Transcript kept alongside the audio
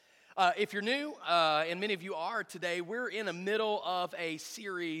If you're new, and many of you are today, we're in the middle of a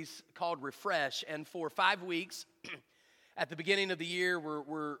series called Refresh. And for 5 weeks, at the beginning of the year,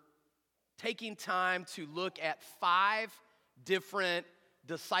 we're taking time to look at 5 different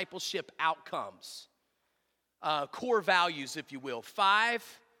discipleship outcomes, core values, if you will. Five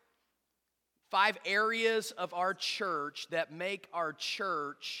areas of our church that make our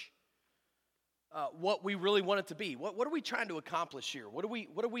church what we really want it to be. What are we trying to accomplish here? What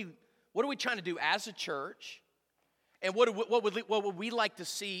are we trying to do as a church? And what would we like to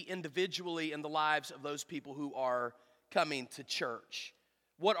see individually in the lives of those people who are coming to church?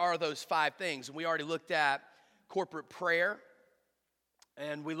 What are those 5 things? And we already looked at corporate prayer,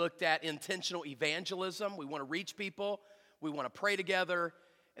 and we looked at intentional evangelism. We want to reach people. We want to pray together.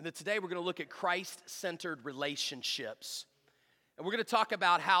 And then today we're going to look at Christ-centered relationships. And we're going to talk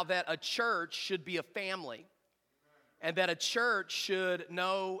about how that a church should be a family, and that a church should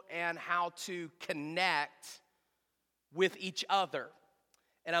know and how to connect with each other.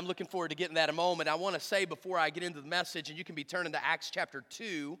 And I'm looking forward to getting that in a moment. I want to say before I get into the message, and you can be turning to Acts chapter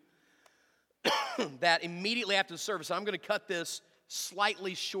 2, that immediately after the service, I'm going to cut this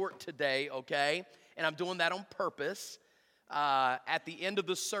slightly short today, okay? And I'm doing that on purpose. At the end of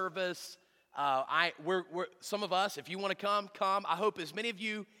the service, we're some of us, if you want to come. I hope as many of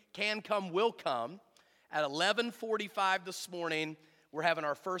you can come, will come. At 11:45 this morning, we're having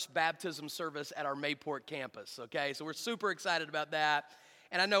our first baptism service at our Mayport campus, okay? So we're super excited about that.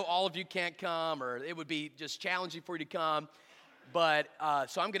 And I know all of you can't come, or it would be just challenging for you to come. But,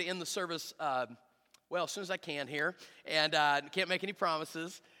 so I'm going to end the service, as soon as I can here. And can't make any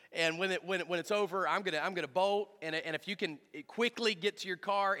promises. And when it's over, I'm gonna bolt. And if you can quickly get to your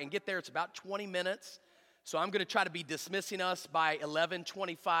car and get there, it's about 20 minutes. So I'm gonna try to be dismissing us by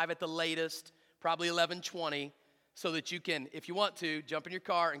 11:25 at the latest, probably 11:20, so that you can, if you want to, jump in your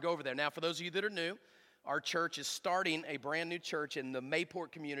car and go over there. Now, for those of you that are new, our church is starting a brand new church in the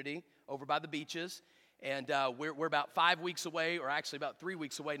Mayport community over by the beaches, and we're about 5 weeks away, or actually about 3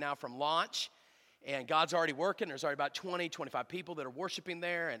 weeks away now from launch. And God's already working. There's already about 20, 25 people that are worshiping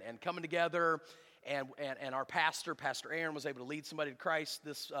there and coming together. And our pastor, Pastor Aaron, was able to lead somebody to Christ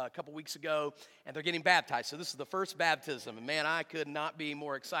this couple weeks ago. And they're getting baptized. So this is the first baptism. And man, I could not be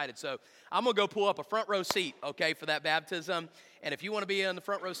more excited. So I'm going to go pull up a front row seat, okay, for that baptism. And if you want to be in the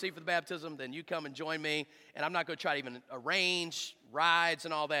front row seat for the baptism, then you come and join me. And I'm not going to try to even arrange rides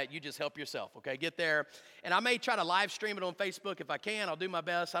and all that. You just help yourself, okay? Get there. And I may try to live stream it on Facebook if I can. I'll do my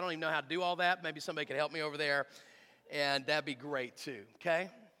best. I don't even know how to do all that. Maybe somebody can help me over there. And that'd be great too, okay?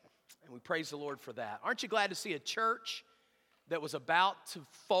 And we praise the Lord for that. Aren't you glad to see a church that was about to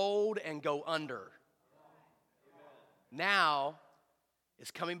fold and go under now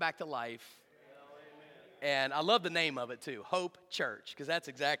is coming back to life? And I love the name of it too, Hope Church, because that's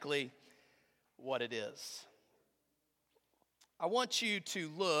exactly what it is. I want you to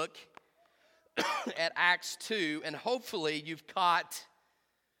look at Acts 2, and hopefully you've caught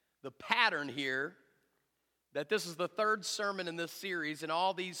the pattern here, that this is the 3rd sermon in this series, and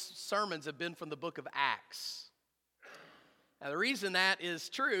all these sermons have been from the book of Acts. Now, the reason that is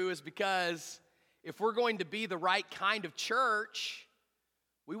true is because if we're going to be the right kind of church,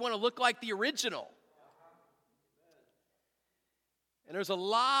 we want to look like the original. And there's a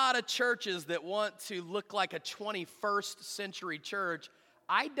lot of churches that want to look like a 21st century church.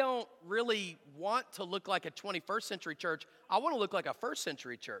 I don't really want to look like a 21st century church. I want to look like a 1st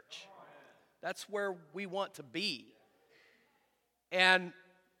century church. That's where we want to be. And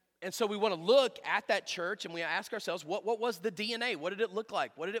so we want to look at that church and we ask ourselves, what was the DNA? What did it look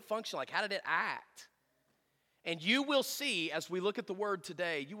like? What did it function like? How did it act? And you will see, as we look at the word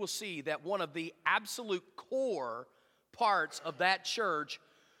today, you will see that one of the absolute core parts of that church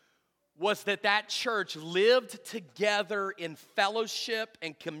was that church lived together in fellowship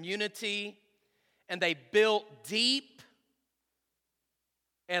and community, and they built deep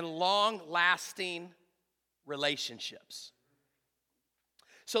and long-lasting relationships.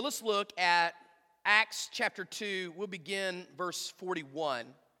 So let's look at Acts chapter 2. We'll begin verse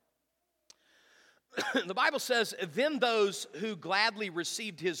 41. The Bible says, "Then those who gladly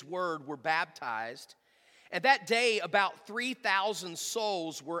received his word were baptized, and that day about 3,000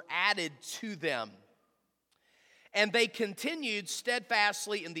 souls were added to them. And they continued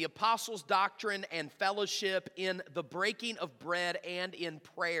steadfastly in the apostles' doctrine and fellowship, in the breaking of bread and in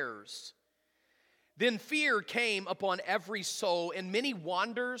prayers. Then fear came upon every soul, and many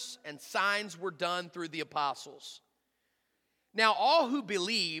wonders and signs were done through the apostles. Now all who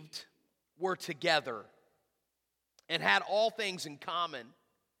believed were together and had all things in common.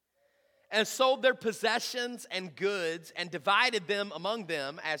 and sold their possessions and goods and divided them among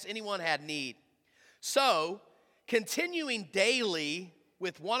them as anyone had need. So, continuing daily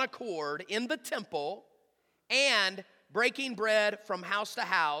with one accord in the temple and breaking bread from house to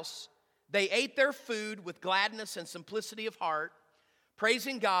house, they ate their food with gladness and simplicity of heart,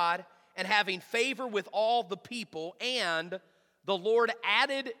 praising God and having favor with all the people. And the Lord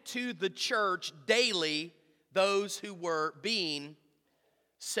added to the church daily those who were being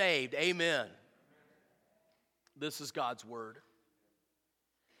saved. Amen. This is God's word.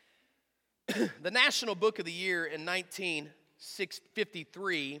 The National Book of the Year in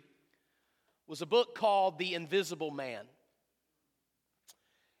 1953 was a book called The Invisible Man.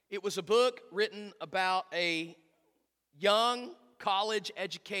 It was a book written about a young,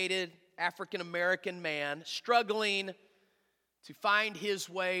 college-educated African-American man struggling to find his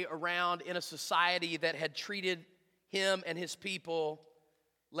way around in a society that had treated him and his people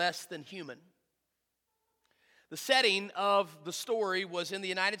less than human. The setting of the story was in the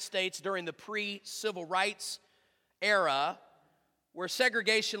United States during the pre-civil rights era, where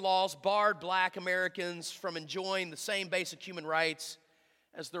segregation laws barred black Americans from enjoying the same basic human rights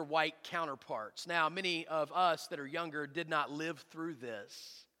as their white counterparts. Now, many of us that are younger did not live through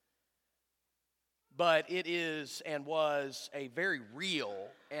this, but it is and was a very real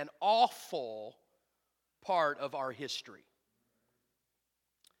and awful part of our history.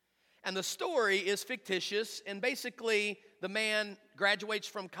 And the story is fictitious, and basically the man graduates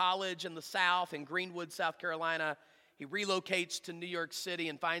from college in the South, in Greenwood, South Carolina. He relocates to New York City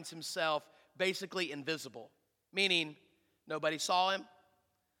and finds himself basically invisible, meaning nobody saw him,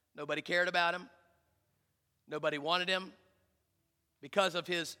 nobody cared about him, nobody wanted him. Because of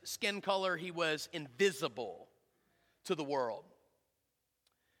his skin color, he was invisible to the world.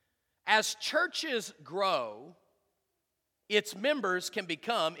 As churches grow, its members can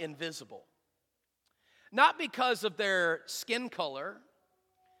become invisible. Not because of their skin color,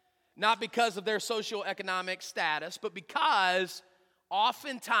 not because of their socioeconomic status, but because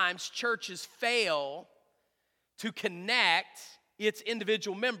oftentimes churches fail to connect its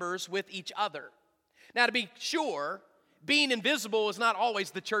individual members with each other. Now, to be sure, being invisible is not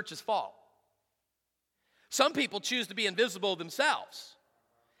always the church's fault. Some people choose to be invisible themselves,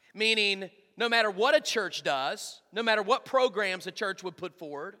 meaning no matter what a church does, no matter what programs a church would put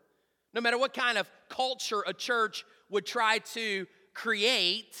forward, no matter what kind of culture a church would try to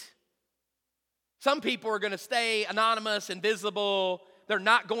create, some people are going to stay anonymous, invisible. They're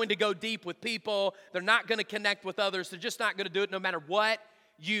not going to go deep with people. They're not going to connect with others. They're just not going to do it no matter what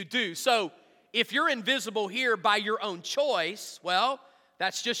you do. So if you're invisible here by your own choice, well,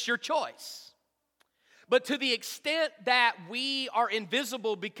 that's just your choice. But to the extent that we are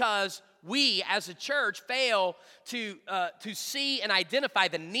invisible because we as a church fail to see and identify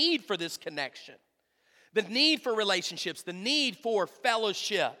the need for this connection, the need for relationships, the need for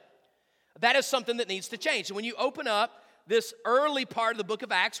fellowship, that is something that needs to change. And when you open up this early part of the book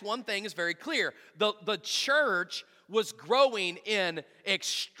of Acts, one thing is very clear. The church was growing in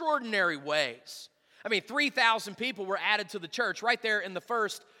extraordinary ways. I mean, 3,000 people were added to the church right there in the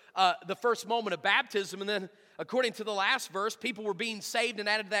first moment of baptism. And then, according to the last verse, people were being saved and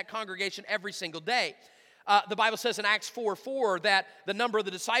added to that congregation every single day. The Bible says in Acts 4:4 that the number of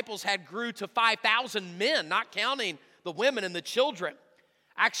the disciples had grew to 5,000 men, not counting the women and the children.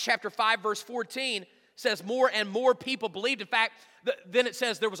 Acts chapter 5, verse 14 says more and more people believed. In fact, then it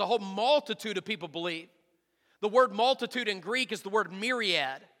says there was a whole multitude of people believed. The word multitude in Greek is the word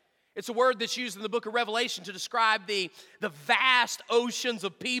myriad. It's a word that's used in the book of Revelation to describe the vast oceans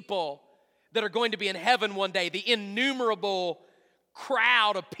of people that are going to be in heaven one day, the innumerable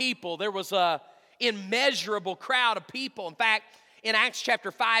crowd of people. There was an immeasurable crowd of people. In fact, in Acts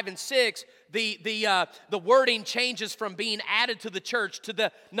chapter 5 and 6, the wording changes from being added to the church to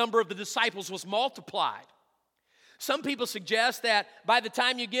the number of the disciples was multiplied. Some people suggest that by the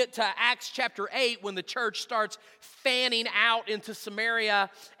time you get to Acts chapter 8, when the church starts fanning out into Samaria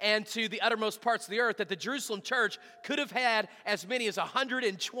and to the uttermost parts of the earth, that the Jerusalem church could have had as many as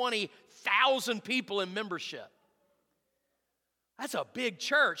 120,000 people in membership. That's a big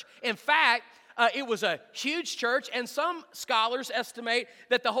church. In fact, it was a huge church, and some scholars estimate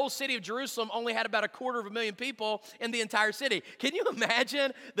that the whole city of Jerusalem only had about 250,000 people in the entire city. Can you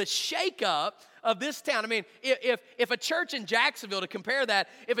imagine the shakeup of this town? I mean, if a church in Jacksonville, to compare that,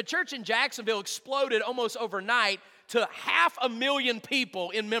 if a church in Jacksonville exploded almost overnight to 500,000 people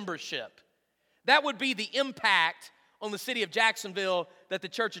in membership, that would be the impact on the city of Jacksonville that the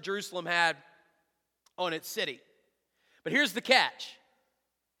Church of Jerusalem had on its city. But here's the catch.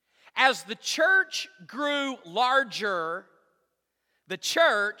 As the church grew larger, the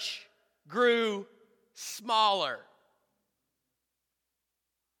church grew smaller.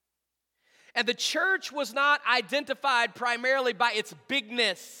 And the church was not identified primarily by its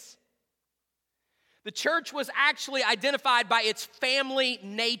bigness. The church was actually identified by its family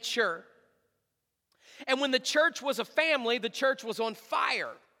nature. And when the church was a family, the church was on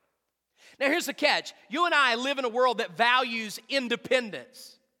fire. Now here's the catch. You and I live in a world that values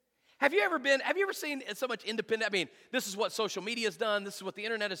independence. Have you ever seen so much independence? I mean, this is what social media has done. This is what the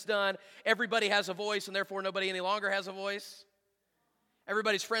internet has done. Everybody has a voice, and therefore nobody any longer has a voice.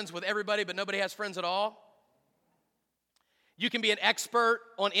 Everybody's friends with everybody, but nobody has friends at all. You can be an expert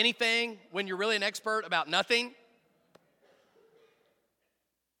on anything when you're really an expert about nothing.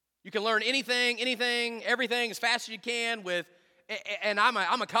 You can learn anything, everything as fast as you can with. And I'm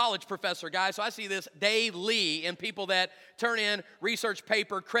a college professor, guys, so I see this daily in people that turn in research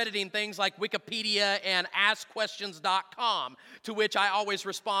paper crediting things like Wikipedia and AskQuestions.com, to which I always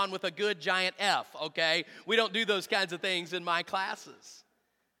respond with a good giant F, okay? We don't do those kinds of things in my classes.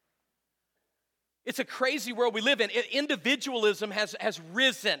 It's a crazy world we live in. Individualism has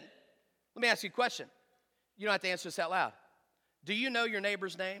risen. Let me ask you a question. You don't have to answer this out loud. Do you know your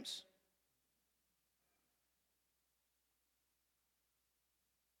neighbor's names?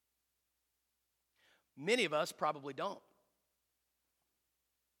 Many of us probably don't.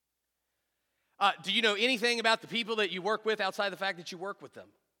 Do you know anything about the people that you work with outside the fact that you work with them?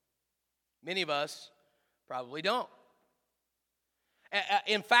 Many of us probably don't.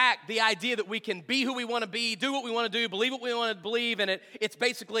 In fact, the idea that we can be who we want to be, do what we want to do, believe what we want to believe, and it's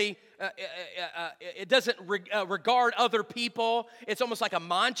basically, it doesn't regard other people. It's almost like a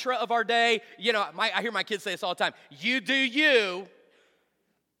mantra of our day. You know, I hear my kids say this all the time. You do you.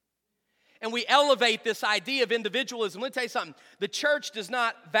 And we elevate this idea of individualism. Let me tell you something. The church does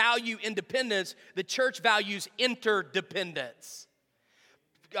not value independence. The church values interdependence.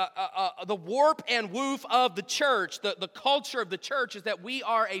 The warp and woof of the church, the culture of the church is that we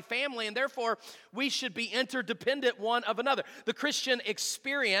are a family, and therefore we should be interdependent one of another. The Christian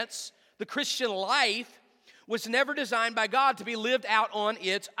experience, the Christian life, was never designed by God to be lived out on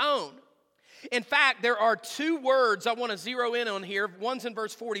its own. In fact, there are two words I want to zero in on here. One's in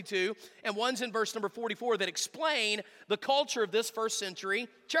verse 42 and one's in verse number 44 that explain the culture of this first century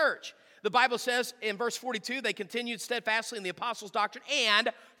church. The Bible says in verse 42, they continued steadfastly in the apostles' doctrine and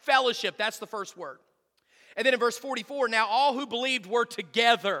fellowship. That's the first word. And then in verse 44, now all who believed were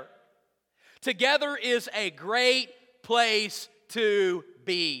together. Together is a great place to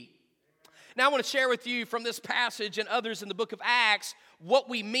be. Now I want to share with you from this passage and others in the book of Acts what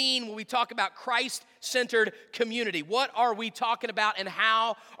we mean when we talk about Christ-centered community. What are we talking about and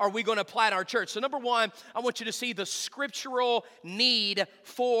how are we going to apply it in our church? So number one, I want you to see the scriptural need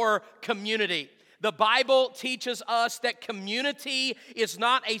for community. The Bible teaches us that community is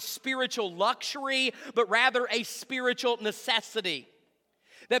not a spiritual luxury, but rather a spiritual necessity.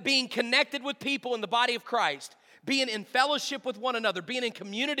 That being connected with people in the body of Christ, being in fellowship with one another, being in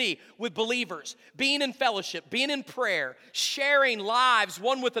community with believers, being in fellowship, being in prayer, sharing lives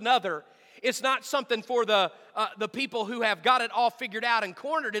one with another, it's not something for the people who have got it all figured out and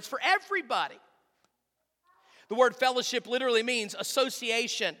cornered. It's for everybody. The word fellowship literally means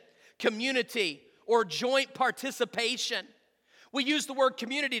association, community, or joint participation. We use the word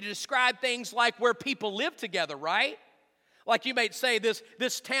community to describe things like where people live together, right? Like you might say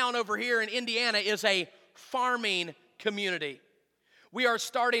this town over here in Indiana is a farming community. We are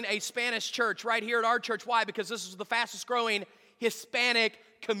starting a Spanish church right here at our church. Why? Because this is the fastest growing Hispanic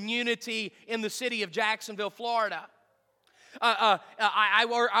community in the city of Jacksonville, Florida.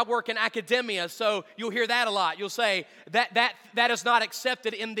 I work in academia, so you'll hear that a lot. You'll say that is not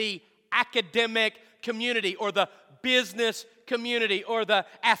accepted in the academic community or the business community or the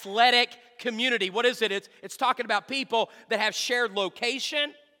athletic community. What is it? It's talking about people that have shared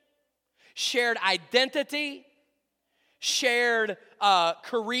location, shared identity, shared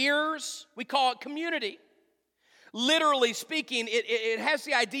careers. We call it community. Literally speaking, it has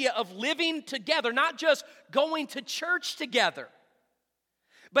the idea of living together, not just going to church together,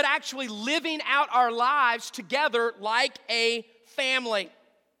 but actually living out our lives together like a family.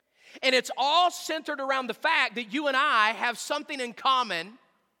 And it's all centered around the fact that you and I have something in common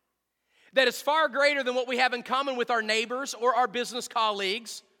that is far greater than what we have in common with our neighbors or our business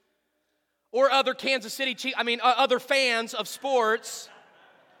colleagues or other Kansas City Chiefs, other fans of sports.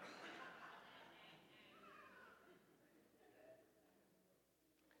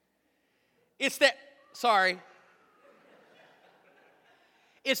 It's that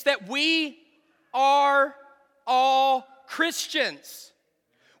we are all Christians,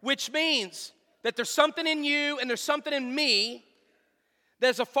 which means that there's something in you and there's something in me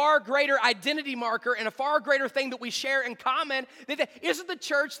There's a far greater identity marker and a far greater thing that we share in common. Isn't the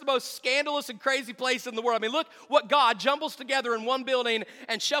church the most scandalous and crazy place in the world? I mean, look what God jumbles together in one building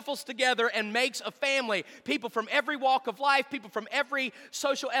and shuffles together and makes a family. People from every walk of life, people from every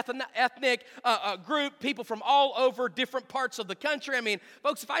social ethnic group, people from all over different parts of the country. I mean,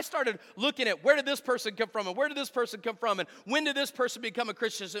 folks, if I started looking at where did this person come from and where did this person come from and when did this person become a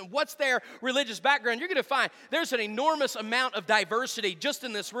Christian and what's their religious background, you're going to find there's an enormous amount of diversity just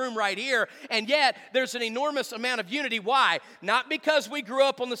in this room right here, and yet there's an enormous amount of unity. Why? Not because we grew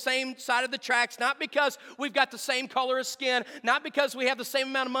up on the same side of the tracks, not because we've got the same color of skin, not because we have the same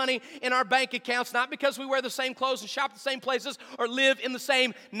amount of money in our bank accounts, not because we wear the same clothes and shop at the same places or live in the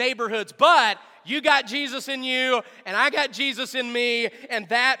same neighborhoods, but you got Jesus in you, and I got Jesus in me, and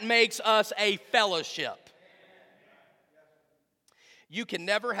that makes us a fellowship. You can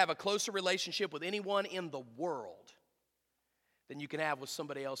never have a closer relationship with anyone in the world than you can have with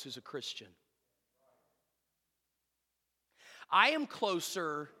somebody else who's a Christian. I am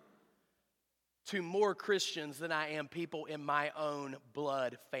closer to more Christians than I am people in my own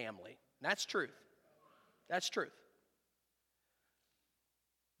blood family. And that's truth. That's truth.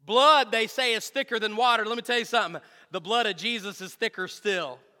 Blood, they say, is thicker than water. Let me tell you something. The blood of Jesus is thicker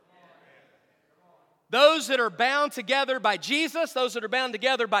still. Those that are bound together by Jesus, those that are bound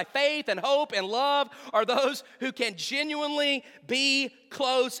together by faith and hope and love, are those who can genuinely be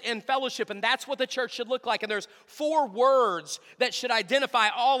close in fellowship. And that's what the church should look like. And there's 4 words that should identify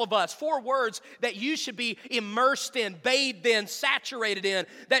all of us. 4 words that you should be immersed in, bathed in, saturated in,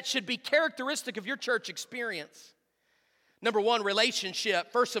 that should be characteristic of your church experience. Number 1,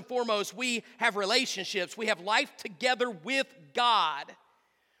 relationship. First and foremost, we have relationships. We have life together with God.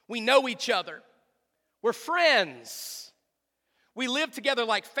 We know each other. We're friends. We live together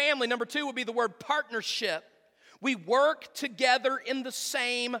like family. Number 2 would be the word partnership. We work together in the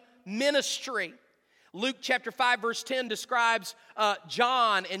same ministry. Luke chapter 5 verse 10 describes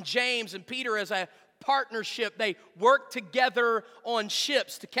John and James and Peter as a partnership. They worked together on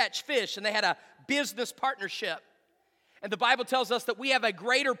ships to catch fish, and they had a business partnership. And the Bible tells us that we have a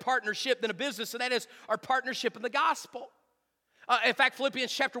greater partnership than a business, and that is our partnership in the gospel. In fact,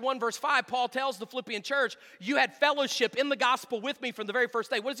 Philippians chapter 1, verse 5, Paul tells the Philippian church, you had fellowship in the gospel with me from the very first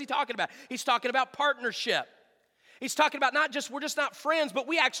day. What is he talking about? He's talking about partnership. He's talking about we're just not friends, but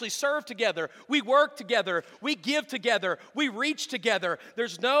we actually serve together. We work together. We give together. We reach together.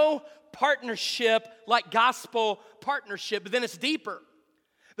 There's no partnership like gospel partnership, but then it's deeper.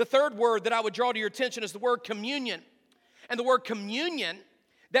 The third word that I would draw to your attention is the word communion. And the word communion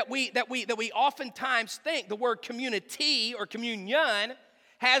that we oftentimes think, the word community or communion,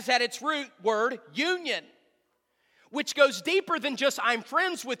 has at its root word union, which goes deeper than just I'm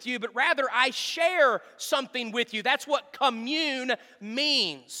friends with you, but rather I share something with you. That's what commune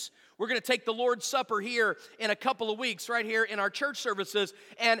means. We're going to take the Lord's Supper here in a couple of weeks, right here in our church services,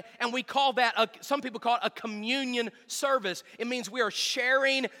 and we call that, some people call it a communion service. It means we are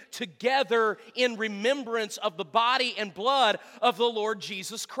sharing together in remembrance of the body and blood of the Lord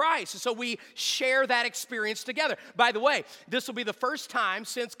Jesus Christ. So we share that experience together. By the way, this will be the first time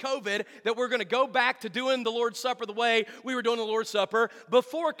since COVID that we're going to go back to doing the Lord's Supper the way we were doing the Lord's Supper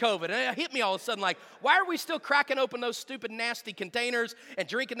before COVID. And it hit me all of a sudden like, why are we still cracking open those stupid, nasty containers and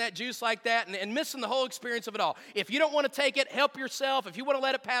drinking that juice like that and missing the whole experience of it all? If you don't want to take it, help yourself. If you want to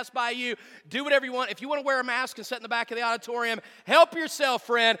let it pass by you, do whatever you want. If you want to wear a mask and sit in the back of the auditorium, help yourself,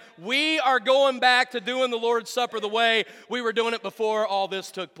 friend. We are going back to doing the Lord's Supper the way we were doing it before all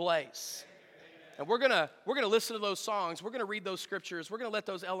this took place. And we're gonna listen to those songs. We're gonna read those scriptures. We're gonna let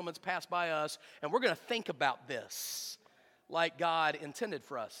those elements pass by us, and we're gonna think about this like God intended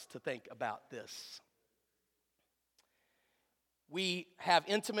for us to think about this. We have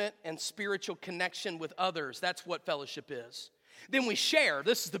intimate and spiritual connection with others. That's what fellowship is. Then we share.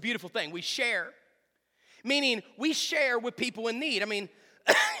 This is the beautiful thing. We share. Meaning we share with people in need. I mean,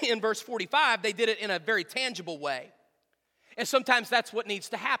 in verse 45, they did it in a very tangible way. And sometimes that's what needs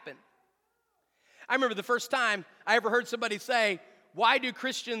to happen. I remember the first time I ever heard somebody say, why do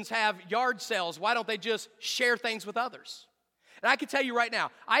Christians have yard sales? Why don't they just share things with others? And I can tell you right now,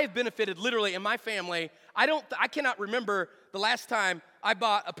 I have benefited literally in my family. I cannot remember the last time I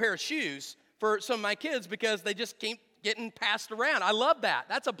bought a pair of shoes for some of my kids because they just keep getting passed around. I love that.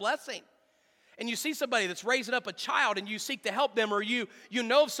 That's a blessing. And you see somebody that's raising up a child and you seek to help them, or you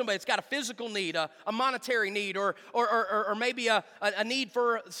know of somebody that's got a physical need, a monetary need, or maybe a need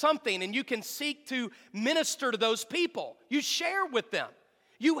for something, and you can seek to minister to those people. You share with them.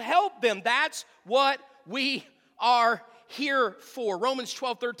 You help them. That's what we are here for. Romans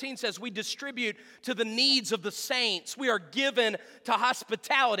 12:13 says we distribute to the needs of the saints. We are given to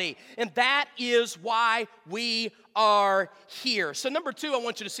hospitality, and that is why we are here. So number two, I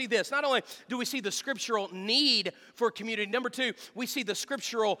want you to see this. Not only do we see the scriptural need for community, number two, we see the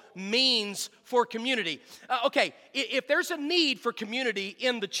scriptural means for community. Okay, if there's a need for community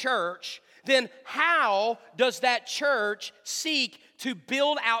in the church, then how does that church seek to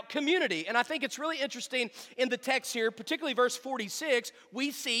build out community? And I think it's really interesting in the text here, particularly verse 46, we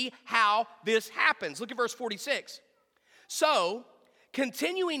see how this happens. Look at verse 46. So,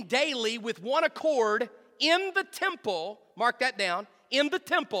 continuing daily with one accord in the temple, mark that down, in the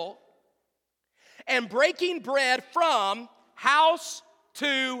temple, and breaking bread from house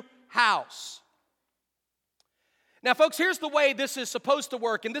to house. Now, folks, here's the way this is supposed to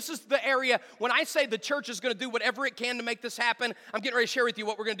work, and this is the area, when I say the church is going to do whatever it can to make this happen, I'm getting ready to share with you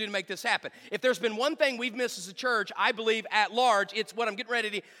what we're going to do to make this happen. If there's been one thing we've missed as a church, I believe at large, it's what I'm getting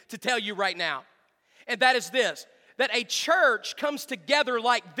ready to tell you right now. And that is this, that a church comes together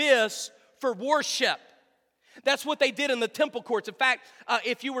like this for worship. That's what they did in the temple courts. In fact,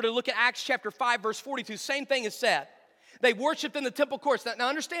 if you were to look at Acts chapter 5, verse 42, same thing is said. They worshiped in the temple courts. Now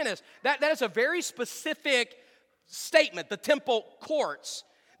understand this, that is a very specific statement, the temple courts.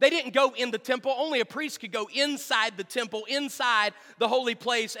 They didn't go in the temple. Only a priest could go inside the temple, inside the holy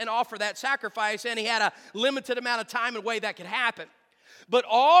place, and offer that sacrifice, and he had a limited amount of time and way that could happen. But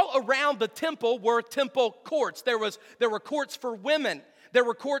all around the temple were temple courts. There were courts for women. There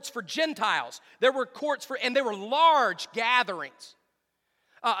were courts for Gentiles. There were courts for, and there were large gatherings.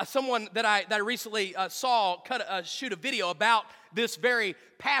 Someone that I recently saw shoot a video about this very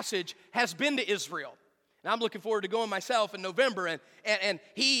passage has been to Israel. And I'm looking forward to going myself in November. And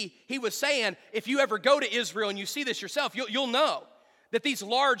he was saying, if you ever go to Israel and you see this yourself, you'll know that these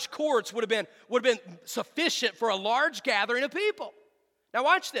large courts would have been sufficient for a large gathering of people. Now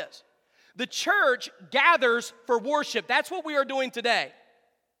watch this. The church gathers for worship. That's what we are doing today.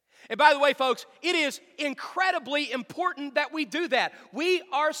 And by the way, folks, it is incredibly important that we do that. We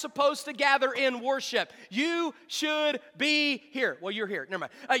are supposed to gather in worship. You should be here. Well, you're here. Never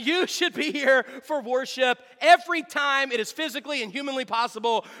mind. You should be here for worship. Every time it is physically and humanly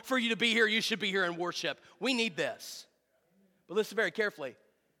possible for you to be here, you should be here in worship. We need this. But listen very carefully.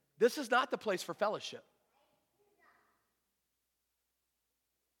 This is not the place for fellowship.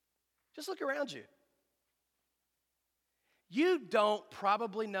 Just look around you. You don't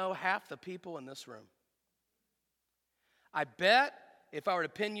probably know half the people in this room. I bet if I were to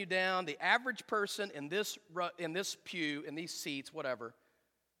pin you down, the average person in this pew, in these seats, whatever,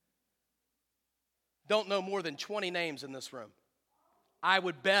 don't know more than 20 names in this room. I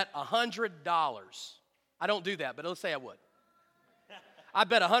would bet $100. I don't do that, but let's say I would. I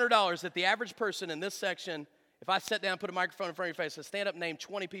bet $100 that the average person in this section, if I sat down, put a microphone in front of your face, and stand up and name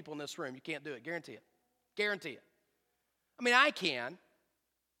 20 people in this room, you can't do it. Guarantee it. Guarantee it. I mean, I can,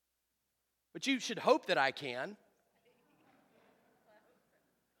 but you should hope that I can.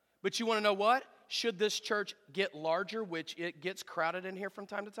 But you want to know what? Should this church get larger, which it gets crowded in here from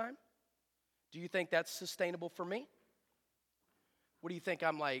time to time? Do you think that's sustainable for me? What do you think,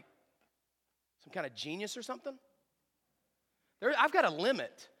 I'm like some kind of genius or something? I've got a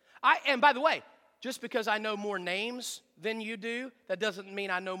limit. And by the way, just because I know more names than you do, that doesn't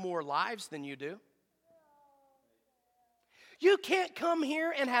mean I know more lives than you do. You can't come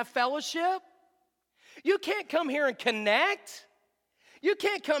here and have fellowship. You can't come here and connect. You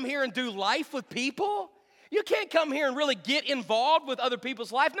can't come here and do life with people. You can't come here and really get involved with other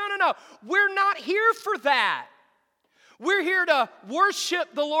people's life. No. We're not here for that. We're here to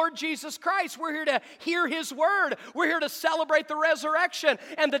worship the Lord Jesus Christ. We're here to hear His word. We're here to celebrate the resurrection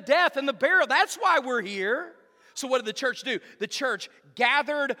and the death and the burial. That's why we're here. So what did the church do? The church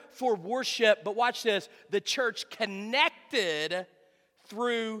gathered for worship, but watch this. The church connected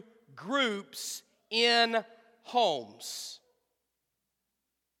through groups in homes.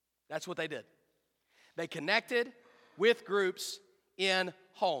 That's what they did. They connected with groups in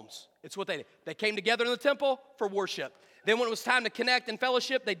homes. It's what they did. They came together in the temple for worship. Then when it was time to connect and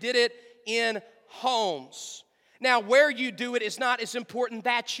fellowship, they did it in homes. Now, where you do it is not as important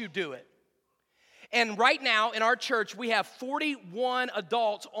that you do it. And right now in our church, we have 41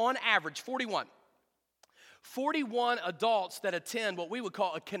 adults on average, 41. 41 adults that attend what we would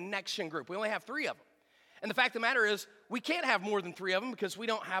call a connection group. We only have 3 of them. And the fact of the matter is, we can't have more than 3 of them because we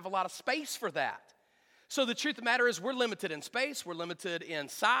don't have a lot of space for that. So the truth of the matter is, we're limited in space, we're limited in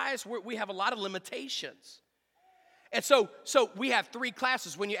size, we have a lot of limitations. And so we have 3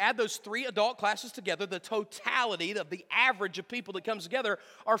 classes. When you add those 3 adult classes together, the totality of the average of people that comes together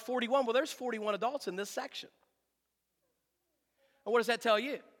are 41. Well, there's 41 adults in this section. And what does that tell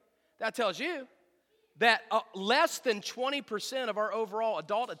you? That tells you that less than 20% of our overall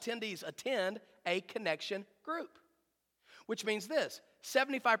adult attendees attend a connection group. Which means this,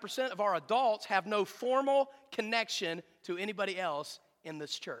 75% of our adults have no formal connection to anybody else in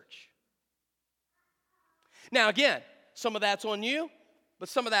this church. Now again, some of that's on you, but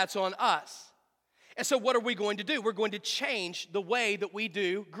some of that's on us. And so what are we going to do? We're going to change the way that we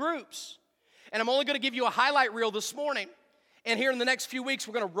do groups. And I'm only going to give you a highlight reel this morning. And here in the next few weeks,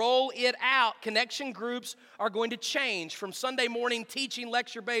 we're going to roll it out. Connection groups are going to change from Sunday morning teaching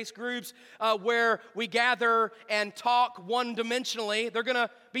lecture-based groups where we gather and talk one-dimensionally. They're going to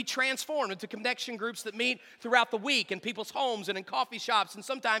be transformed into connection groups that meet throughout the week in people's homes and in coffee shops and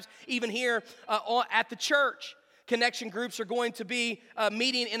sometimes even here at the church. Connection groups are going to be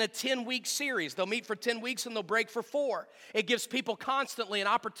meeting in a 10-week series. They'll meet for 10 weeks and they'll break for 4. It gives people constantly an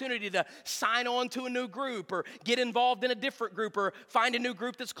opportunity to sign on to a new group or get involved in a different group or find a new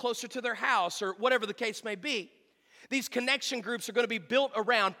group that's closer to their house or whatever the case may be. These connection groups are going to be built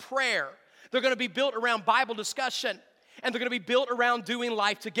around prayer. They're going to be built around Bible discussion. And they're going to be built around doing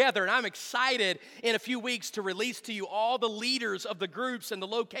life together. And I'm excited in a few weeks to release to you all the leaders of the groups and the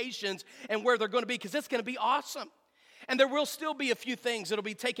locations and where they're going to be because it's going to be awesome. And there will still be a few things that will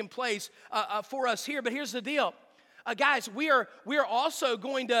be taking place for us here. But here's the deal. Guys, we are also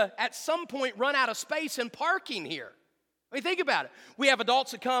going to, at some point, run out of space in parking here. I mean, think about it. We have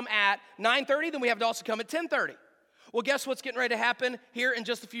adults that come at 9:30, then we have adults that come at 10:30. Well, guess what's getting ready to happen here in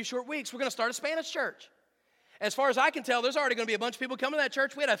just a few short weeks? We're going to start a Spanish church. As far as I can tell, there's already going to be a bunch of people coming to that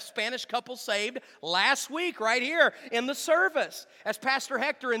church. We had a Spanish couple saved last week right here in the service as Pastor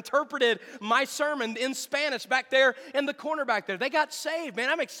Hector interpreted my sermon in Spanish back there in the corner back there. They got saved,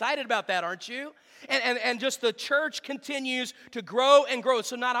 man. I'm excited about that, aren't you? And just the church continues to grow and grow.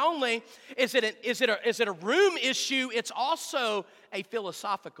 So not only is it a room issue, it's also a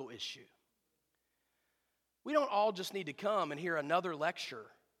philosophical issue. We don't all just need to come and hear another lecture.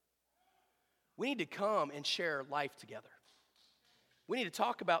 We need to come and share life together. We need to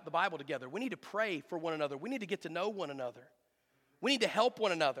talk about the Bible together. We need to pray for one another. We need to get to know one another. We need to help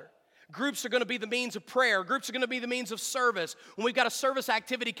one another. Groups are going to be the means of prayer. Groups are going to be the means of service. When we've got a service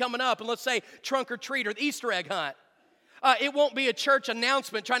activity coming up, and let's say trunk or treat or the Easter egg hunt, it won't be a church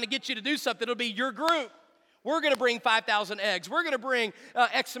announcement trying to get you to do something. It'll be your group. We're going to bring 5,000 eggs. We're going to bring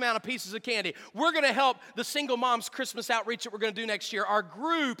X amount of pieces of candy. We're going to help the single moms Christmas outreach that we're going to do next year. Our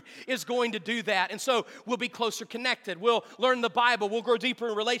group is going to do that. And so we'll be closer connected. We'll learn the Bible. We'll grow deeper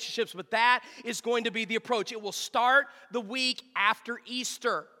in relationships. But that is going to be the approach. It will start the week after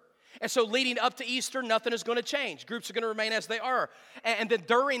Easter. And so leading up to Easter, nothing is going to change. Groups are going to remain as they are. And then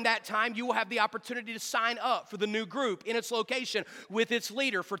during that time, you will have the opportunity to sign up for the new group in its location with its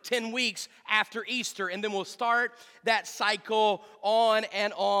leader for 10 weeks after Easter. And then we'll start that cycle on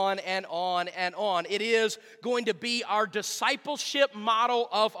and on and on and on. It is going to be our discipleship model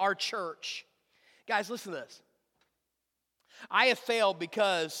of our church. Guys, listen to this. I have failed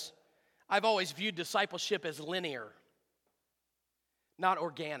because I've always viewed discipleship as linear, not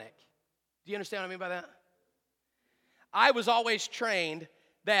organic. Do you understand what I mean by that? I was always trained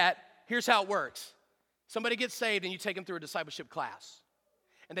that here's how it works. Somebody gets saved and you take them through a discipleship class.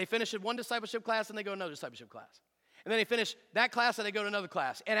 And they finish at one discipleship class and they go to another discipleship class. And then they finish that class and they go to another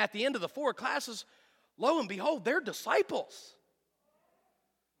class. And at the end of the 4 classes, lo and behold, they're disciples.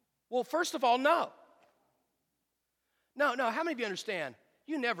 Well, first of all, no. No, how many of you understand?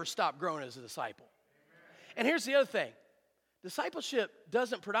 You never stop growing as a disciple. And here's the other thing. Discipleship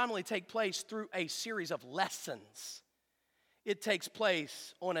doesn't predominantly take place through a series of lessons. It takes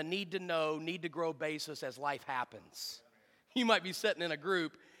place on a need-to-know, need-to-grow basis as life happens. You might be sitting in a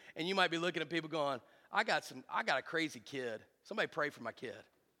group, and you might be looking at people going, I got a crazy kid. Somebody pray for my kid,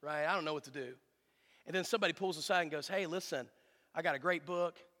 right? I don't know what to do. And then somebody pulls aside and goes, hey, listen, I got a great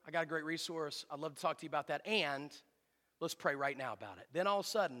book. I got a great resource. I'd love to talk to you about that, and let's pray right now about it. Then all of a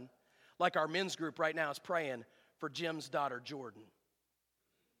sudden, like our men's group right now is praying for Jim's daughter, Jordan.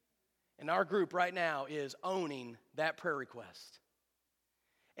 And our group right now is owning that prayer request.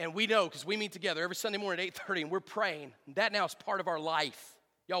 And we know, because we meet together every Sunday morning at 8:30, and we're praying. That now is part of our life.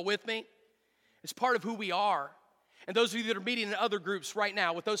 Y'all with me? It's part of who we are. And those of you that are meeting in other groups right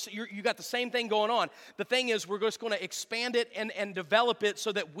now, with those, you got the same thing going on. The thing is, we're just going to expand it and develop it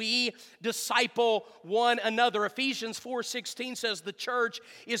so that we disciple one another. Ephesians 4:16 says the church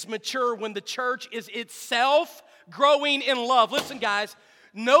is mature when the church is itself growing in love. Listen, guys,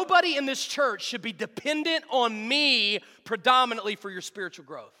 nobody in this church should be dependent on me predominantly for your spiritual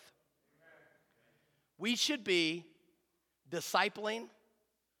growth. We should be discipling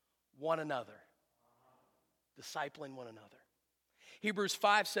one another. Discipling one another. Hebrews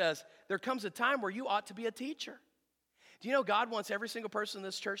 5 says, there comes a time where you ought to be a teacher. Do you know God wants every single person in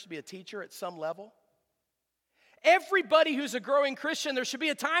this church to be a teacher at some level? Everybody who's a growing Christian, there should be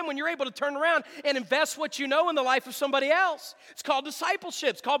a time when you're able to turn around and invest what you know in the life of somebody else. It's called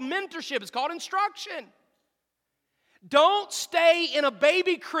discipleship. It's called mentorship. It's called instruction. Don't stay in a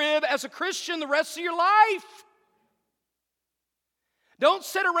baby crib as a Christian the rest of your life. Don't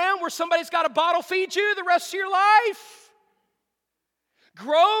sit around where somebody's got to bottle feed you the rest of your life.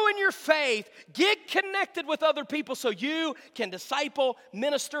 Grow in your faith. Get connected with other people so you can disciple,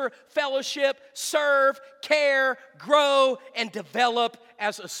 minister, fellowship, serve, care, grow, and develop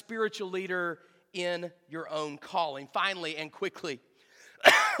as a spiritual leader in your own calling. Finally and quickly,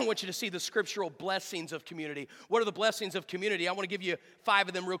 I want you to see the scriptural blessings of community. What are the blessings of community? I want to give you 5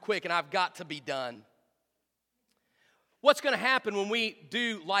 of them real quick, and I've got to be done. What's going to happen when we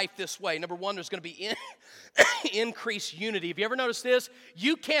do life this way? Number 1, there's going to be increased unity. Have you ever noticed this?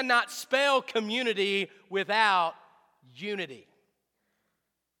 You cannot spell community without unity.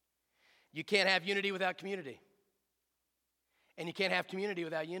 You can't have unity without community. And you can't have community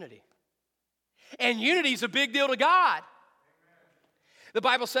without unity. And unity is a big deal to God. The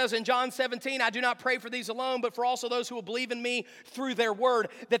Bible says in John 17, I do not pray for these alone, but for also those who will believe in me through their word,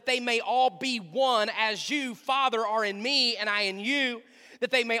 that they may all be one as you, Father, are in me and I in you, that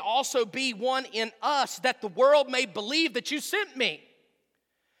they may also be one in us, that the world may believe that you sent me.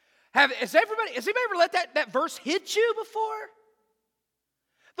 Has anybody ever let that verse hit you before?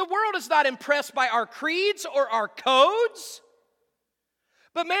 The world is not impressed by our creeds or our codes.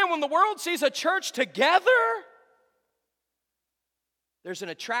 But man, when the world sees a church together, there's an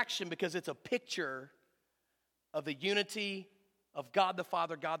attraction because it's a picture of the unity of God the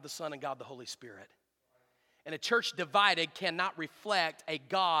Father, God the Son, and God the Holy Spirit. And a church divided cannot reflect a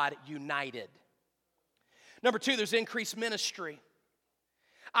God united. Number 2, there's increased ministry.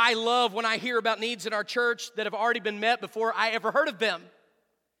 I love when I hear about needs in our church that have already been met before I ever heard of them.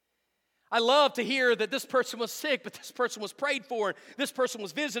 I love to hear that this person was sick, but this person was prayed for, this person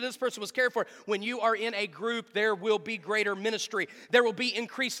was visited, this person was cared for. When you are in a group, there will be greater ministry. There will be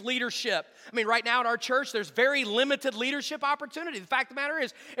increased leadership. I mean, right now in our church, there's very limited leadership opportunity. The fact of the matter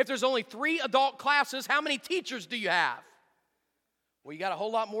is, if there's only 3 adult classes, how many teachers do you have? Well, you got a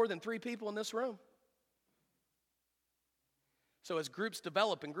whole lot more than 3 people in this room. So as groups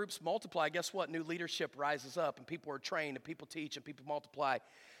develop and groups multiply, guess what? New leadership rises up, and people are trained, and people teach, and people multiply,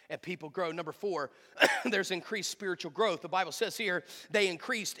 and people grow. Number 4, there's increased spiritual growth. The Bible says here, they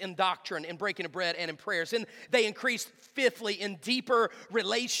increased in doctrine, in breaking of bread, and in prayers. And they increased, 5thly, in deeper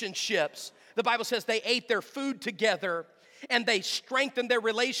relationships. The Bible says they ate their food together, and they strengthened their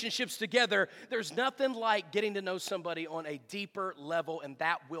relationships together. There's nothing like getting to know somebody on a deeper level, and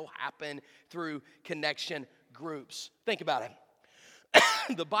that will happen through connection groups. Think about it.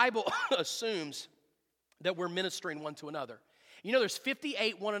 The Bible assumes that we're ministering one to another. You know, there's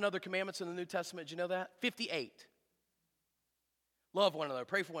 58 one another commandments in the New Testament. Did you know that? 58. Love one another,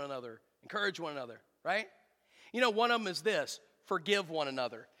 pray for one another, encourage one another, right? You know, one of them is this: forgive one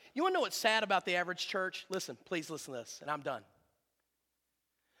another. You want to know what's sad about the average church? Listen, please listen to this, and I'm done.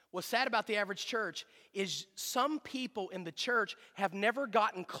 What's sad about the average church is some people in the church have never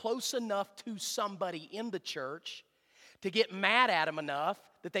gotten close enough to somebody in the church to get mad at them enough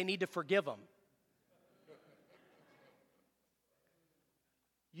that they need to forgive them.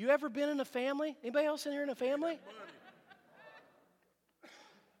 You ever been in a family? Anybody else in here in a family?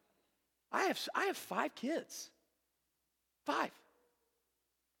 I have 5 kids. 5.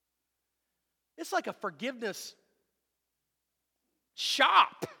 It's like a forgiveness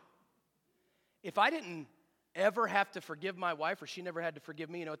shop. If I didn't ever have to forgive my wife, or she never had to forgive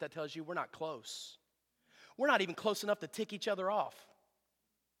me, you know what that tells you? We're not close. We're not even close enough to tick each other off.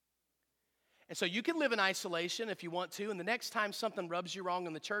 And so you can live in isolation if you want to, and the next time something rubs you wrong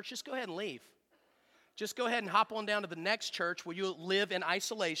in the church, just go ahead and leave. Just go ahead and hop on down to the next church where you'll live in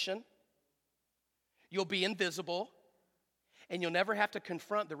isolation. You'll be invisible, and you'll never have to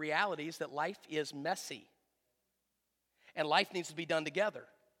confront the realities that life is messy. And life needs to be done together.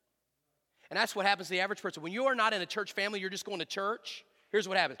 And that's what happens to the average person. When you are not in a church family, you're just going to church. Here's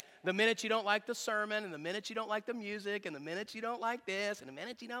what happens. The minute you don't like the sermon, and the minute you don't like the music, and the minute you don't like this, and the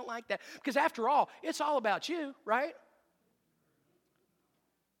minute you don't like that, because after all, it's all about you, right?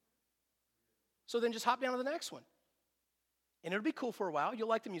 So then just hop down to the next one. And it'll be cool for a while. You'll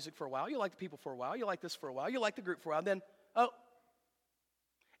like the music for a while. You'll like the people for a while. You'll like this for a while. You'll like the group for a while. Then, and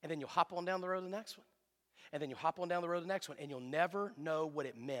then you'll hop on down the road to the next one. And then you'll hop on down the road to the next one. And you'll never know what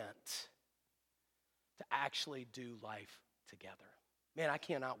it meant to actually do life together. Man, I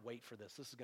cannot wait for this. This is going